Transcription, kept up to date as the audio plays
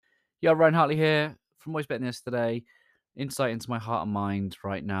Yeah, Ryan Hartley here from Always Betting Yesterday. Insight into my heart and mind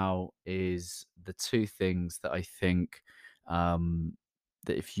right now is the two things that I think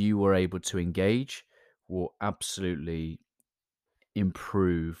that if you were able to engage will absolutely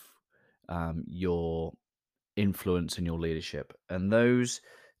improve your influence and your leadership. And those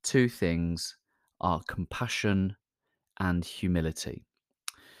two things are compassion and humility.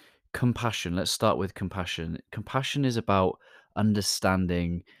 Compassion. Let's start with compassion. Compassion is about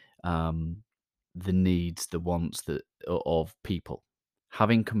understanding um, the needs, the wants of people.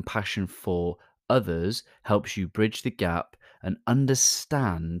 Having compassion for others helps you bridge the gap and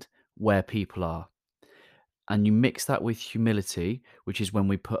understand where people are. And you mix that with humility, which is when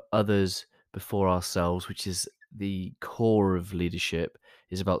we put others before ourselves, which is the core of leadership,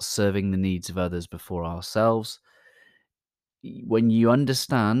 is about serving the needs of others before ourselves. When you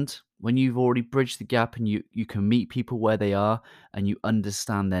understand, when you've already bridged the gap and you can meet people where they are and you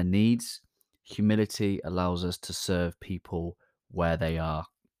understand their needs, humility allows us to serve people where they are.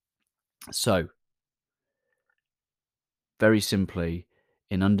 So, very simply,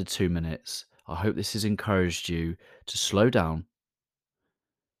 in under 2 minutes, I hope this has encouraged you to slow down,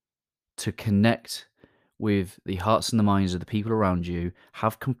 to connect with the hearts and the minds of the people around you,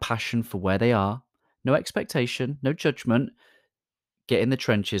 have compassion for where they are, no expectation, no judgment. Get in the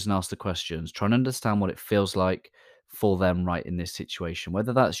trenches and ask the questions. Try and understand what it feels like for them right in this situation,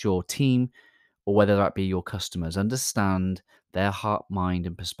 whether that's your team or whether that be your customers. Understand their heart, mind,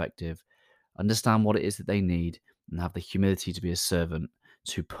 and perspective. Understand what it is that they need and have the humility to be a servant,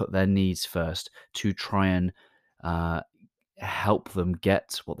 to put their needs first, to try and uh, help them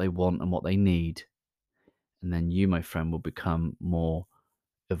get what they want and what they need. And then you, my friend, will become more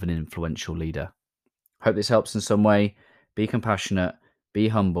of an influential leader. Hope this helps in some way. Be compassionate, be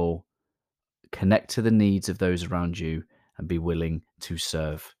humble, connect to the needs of those around you, and be willing to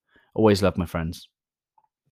serve. Always love, my friends.